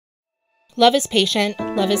Love is patient,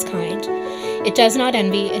 love is kind. It does not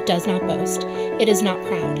envy, it does not boast. It is not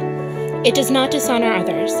proud. It does not dishonor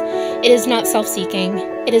others. It is not self-seeking.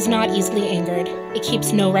 It is not easily angered. It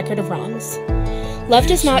keeps no record of wrongs. Love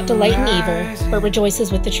does not delight in evil, but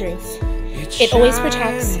rejoices with the truth. It always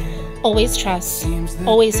protects, always trusts,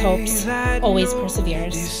 always hopes, always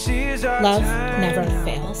perseveres. Love never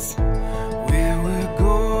fails. Where we're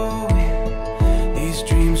going, these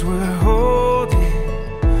dreams we're holding.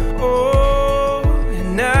 Oh,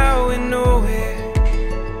 and now we know it.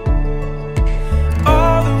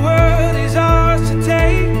 All the world is ours to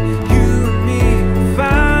take. You and me will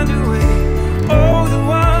find a way. Oh, the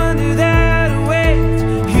wonder that awaits.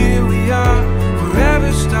 Here we are,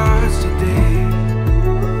 forever starts today.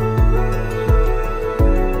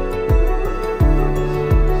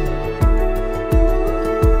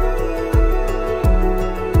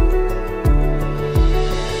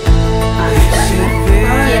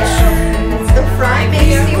 The fry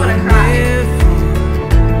makes me want to cry.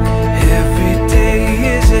 Every day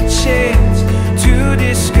is a chance to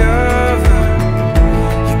discover.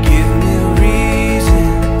 You give me reason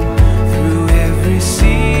through every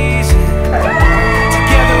season.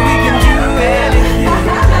 Together we can do anything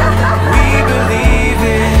we believe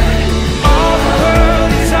in. All the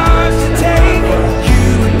world is ours to take. You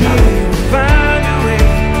and me will find a way.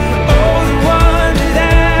 Oh, the wonder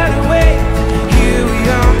that awaits. Here we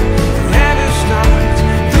are, forever starts.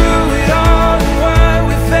 Through it all and what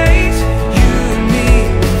we face, you and me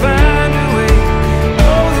will find a way.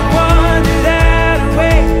 Oh, the wonder that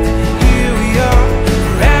awaits. Here we are,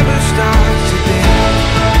 forever starts today.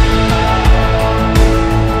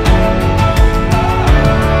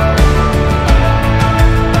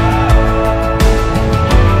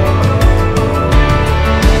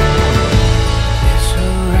 This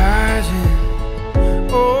horizon,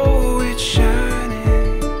 oh, it's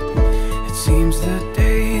shining. It seems the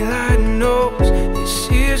daylight knows this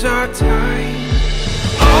is our time.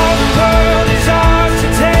 All the world is ours to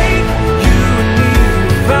take. You and me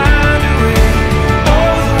will find a way.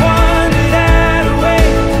 Oh, the wonder that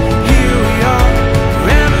awaits. Here we are,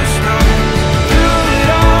 forever starts. Through it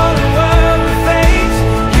all and what we face,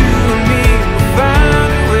 you and me will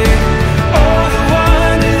find a way. Oh, the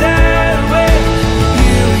wonder that awaits.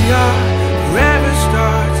 Here we are, forever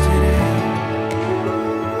starts today.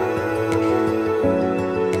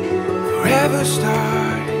 Forever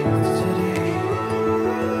starts today.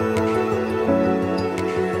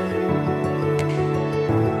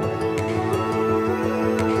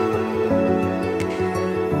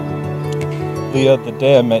 Leah, the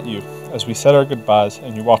day I met you, as we said our goodbyes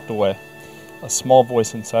and you walked away, a small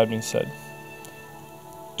voice inside me said,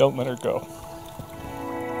 "Don't let her go."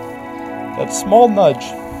 That small nudge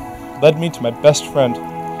led me to my best friend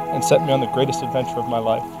and set me on the greatest adventure of my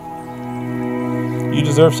life. You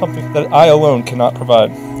deserve something that I alone cannot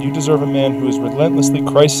provide. You deserve a man who is relentlessly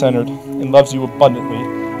Christ-centered and loves you abundantly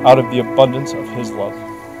out of the abundance of his love.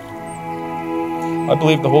 I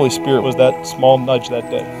believe the Holy Spirit was that small nudge that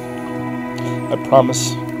day. I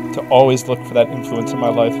promise to always look for that influence in my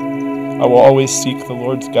life. I will always seek the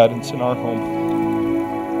Lord's guidance in our home.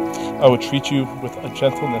 I will treat you with a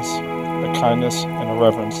gentleness, a kindness, and a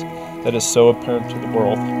reverence that is so apparent to the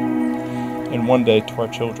world, and one day to our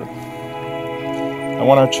children. I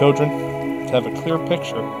want our children to have a clear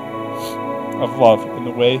picture of love in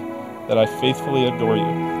the way that I faithfully adore you.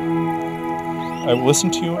 I will listen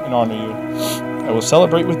to you and honor you. I will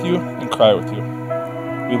celebrate with you and cry with you.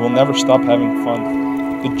 We will never stop having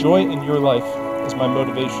fun. The joy in your life is my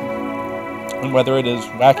motivation. And whether it is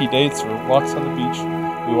wacky dates or walks on the beach,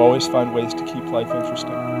 we will always find ways to keep life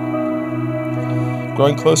interesting.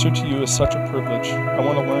 Growing closer to you is such a privilege. I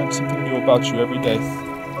want to learn something new about you every day.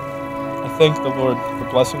 I thank the Lord for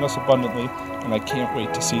blessing us abundantly, and I can't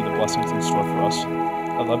wait to see the blessings in store for us.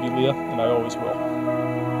 I love you, Leah, and I always will.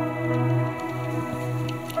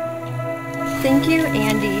 Thank you,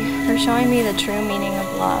 Andy, for showing me the true meaning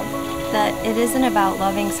of love. That it isn't about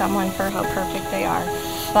loving someone for how perfect they are,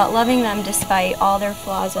 but loving them despite all their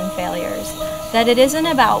flaws and failures. That it isn't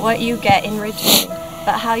about what you get in return,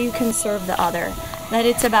 but how you can serve the other. That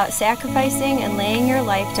it's about sacrificing and laying your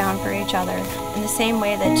life down for each other in the same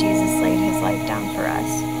way that Jesus laid his life down for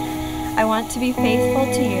us. I want to be faithful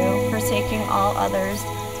to you, forsaking all others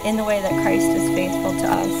in the way that Christ is faithful to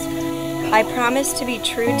us. I promise to be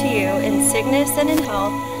true to you in sickness and in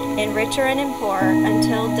health, in richer and in poor,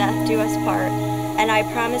 until death do us part. and I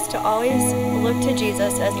promise to always look to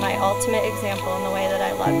Jesus as my ultimate example in the way that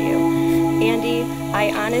I love you. Andy,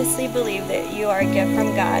 I honestly believe that you are a gift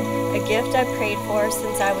from God, a gift I've prayed for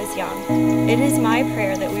since I was young. It is my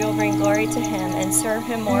prayer that we will bring glory to Him and serve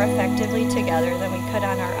Him more effectively together than we could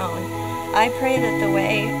on our own. I pray that the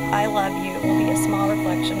way I love you will be a small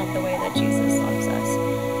reflection of the way that Jesus loves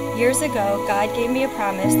us. Years ago, God gave me a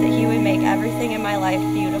promise that He would make everything in my life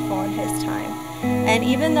beautiful in His time. And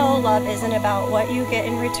even though love isn't about what you get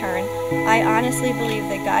in return, I honestly believe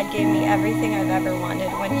that God gave me everything I've ever wanted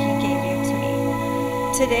when He gave you to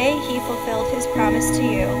me. Today, He fulfilled His promise to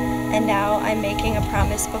you, and now I'm making a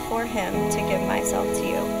promise before Him to give myself to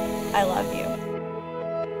you. I love you.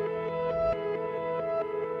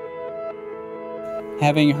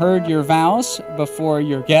 Having heard your vows before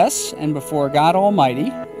your guests and before God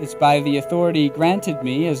Almighty, it's by the authority granted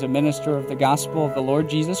me as a minister of the gospel of the Lord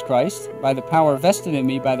Jesus Christ, by the power vested in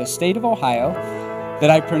me by the state of Ohio, that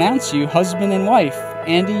I pronounce you husband and wife.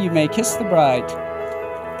 Andy, you may kiss the bride.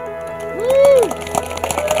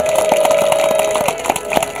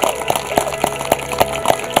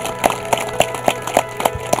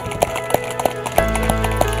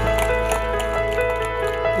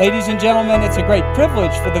 Ladies and gentlemen, it's a great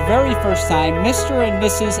privilege for the very first time, Mr. and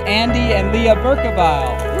Mrs. Andy and Leah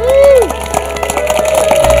Berkevile.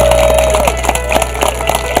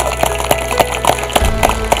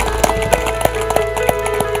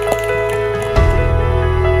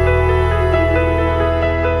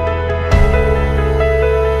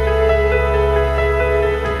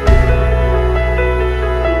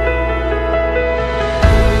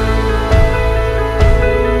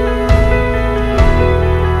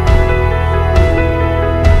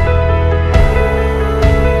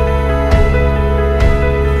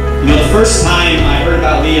 First time I heard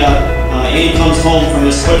about Leah, Andy comes home from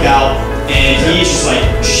this cookout, and he's just like,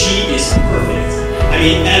 she is perfect. I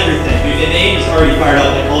mean, everything. And Andy's already fired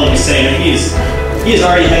up, like all of you say. I mean, he is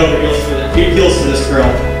already head over heels for this girl.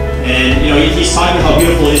 And, you know, he's talking about how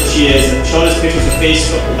beautiful she is, and showing us pictures of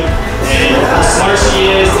Facebook, and how smart she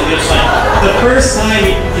is, and it's like, the first time,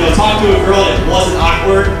 you know, talk to a girl that wasn't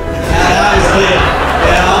awkward, that was Leah,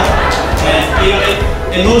 you know? And, you know,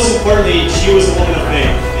 and most importantly, she was a woman of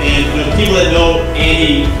faith. And you know, the people that know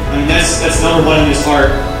Andy, I mean, that's number one in his heart.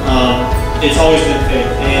 It's always been faith.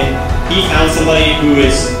 And he found somebody who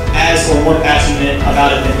is as or more passionate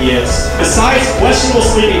about it than he is. Besides questionable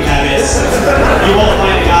sleeping habits, you won't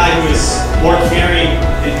find a guy who is more caring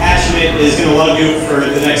and passionate is going to love you for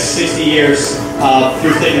the next 60 years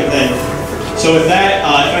through thick and thin. So with that,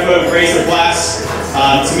 if I go to raise their glass,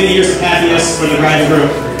 to many years of happiness for the bride and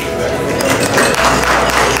groom.